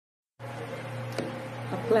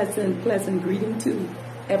pleasant greeting to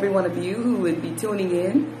every one of you who would be tuning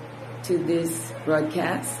in to this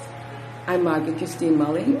broadcast. I'm Margaret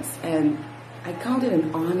Mullings, and I count it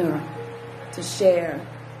an honor to share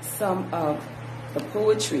some of my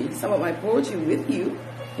poetry with you,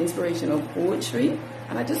 inspirational poetry,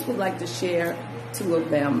 and I just would like to share two of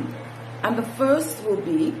them. And the first will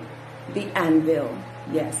be the anvil.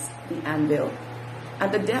 Yes, the anvil. And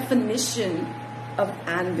the definition of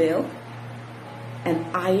anvil: an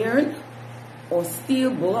iron or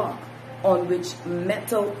steel block on which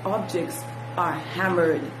metal objects are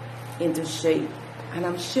hammered into shape. And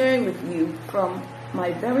I'm sharing with you from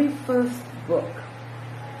my very first book,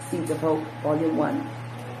 Seeds of Hope, Volume 1.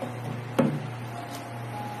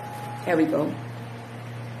 Here we go.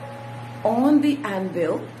 On the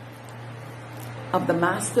anvil of the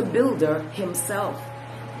master builder himself,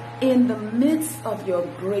 in the midst of your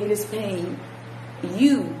greatest pain,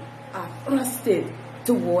 you are thrusted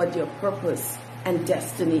toward your purpose and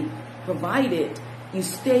destiny, provided you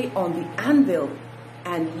stay on the anvil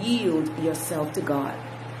and yield yourself to God.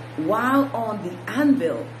 While on the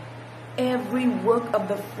anvil, every work of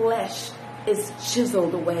the flesh is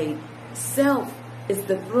chiseled away. Self is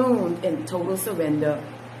dethroned in total surrender.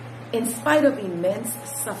 In spite of immense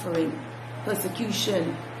suffering,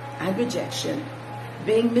 persecution, and rejection,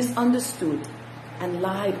 being misunderstood and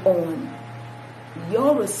lied on,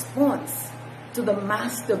 your response to the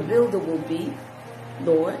master builder will be,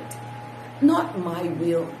 Lord, not my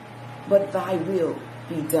will, but thy will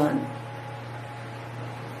be done.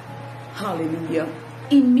 Hallelujah.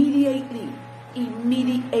 Immediately,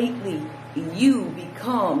 you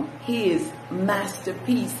become his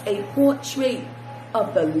masterpiece, a portrait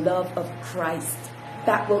of the love of Christ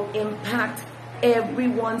that will impact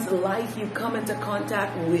everyone's life you come into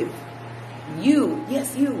contact with. You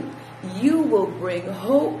will bring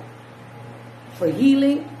hope for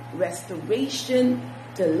healing, restoration,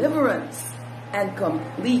 deliverance, and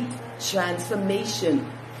complete transformation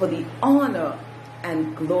for the honor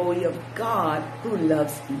and glory of God who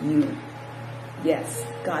loves you. Yes,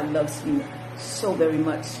 God loves you so very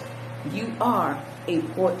much. You are a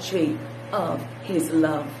portrait of his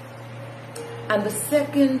love. And the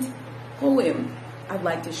second poem I'd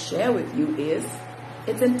like to share with you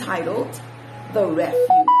it's entitled The Refuge.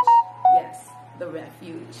 Yes, The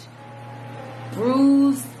Refuge.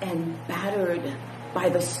 Bruised and battered by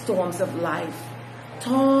the storms of life,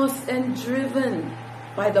 tossed and driven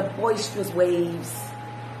by the boisterous waves.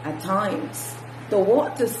 At times, the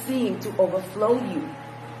waters seem to overflow you,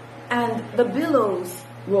 and the billows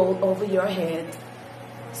roll over your head.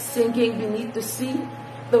 Sinking beneath the sea,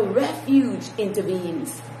 the refuge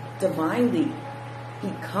intervenes. Divinely, he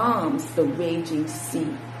calms the raging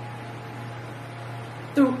sea.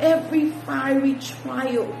 Through every fiery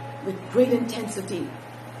trial with great intensity,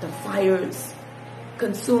 the fires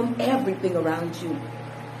consume everything around you.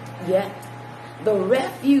 Yet, the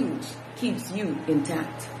refuge keeps you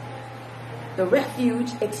intact. The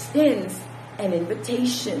refuge extends an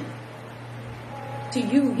invitation to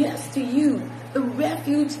you. Yes, to you. The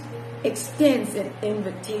refuge extends an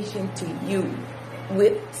invitation to you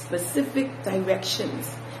with specific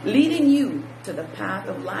directions, leading you to the path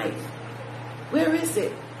of life. Where is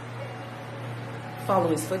it? Follow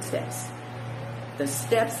his footsteps. The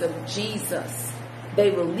steps of Jesus.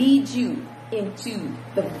 They will lead you into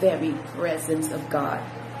the very presence of God,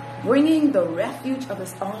 bringing the refuge of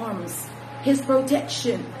his arms, his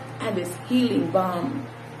protection, and his healing balm.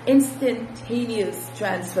 Instantaneous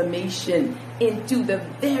transformation into the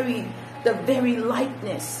very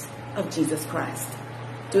likeness of Jesus Christ.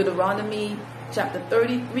 Deuteronomy chapter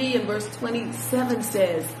 33 and verse 27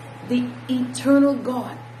 says, the eternal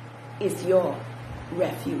God is your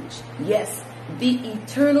refuge. Yes, the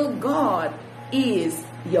eternal God is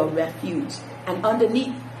your refuge, and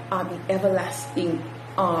underneath are the everlasting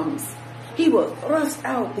arms. He will thrust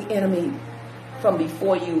out the enemy from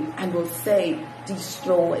before you and will say,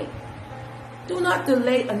 destroy. Do not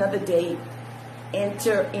delay another day.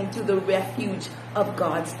 Enter into the refuge of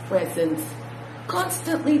God's presence.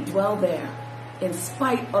 Constantly dwell there in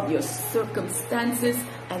spite of your circumstances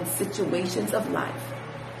and situations of life.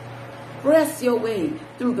 Press your way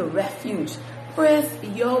through the refuge. Press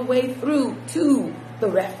your way through to the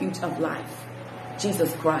refuge of life.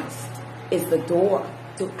 Jesus Christ is the door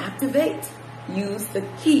to activate. Use the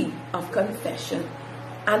key of confession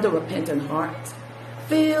and a repentant heart,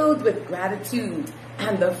 filled with gratitude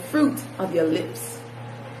and the fruit of your lips,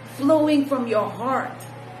 flowing from your heart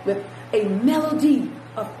with a melody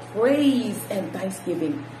of praise and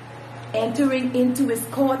thanksgiving, entering into his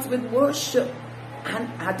courts with worship and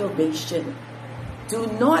adoration. Do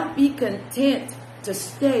not be content to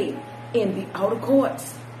stay in the outer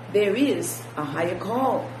courts. There is a higher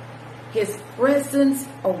call. His presence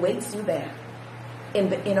awaits you there, in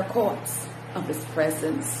the inner courts of his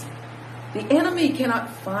presence. The enemy cannot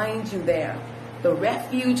find you there. The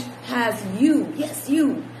refuge has you, yes,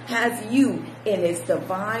 you, has you in his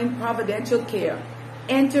divine providential care.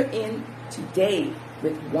 Enter in today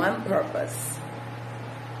with one purpose: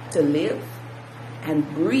 to live and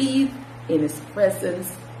breathe in his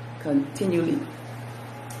presence continually.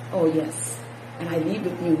 Oh yes, and I leave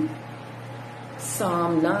with you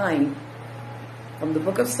Psalm 9, from the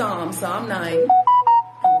book of Psalm 9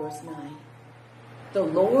 and verse 9. The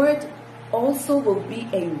Lord also will be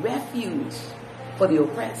a refuge for the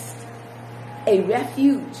oppressed, a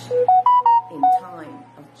refuge in time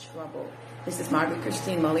of trouble. This is Margaret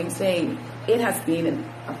Mullings saying, it has been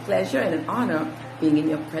a pleasure and an honor being in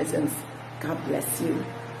your presence. God bless you.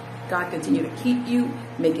 God continue to keep you,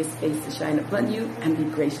 make his face to shine upon you, and be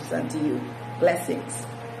gracious unto you. Blessings.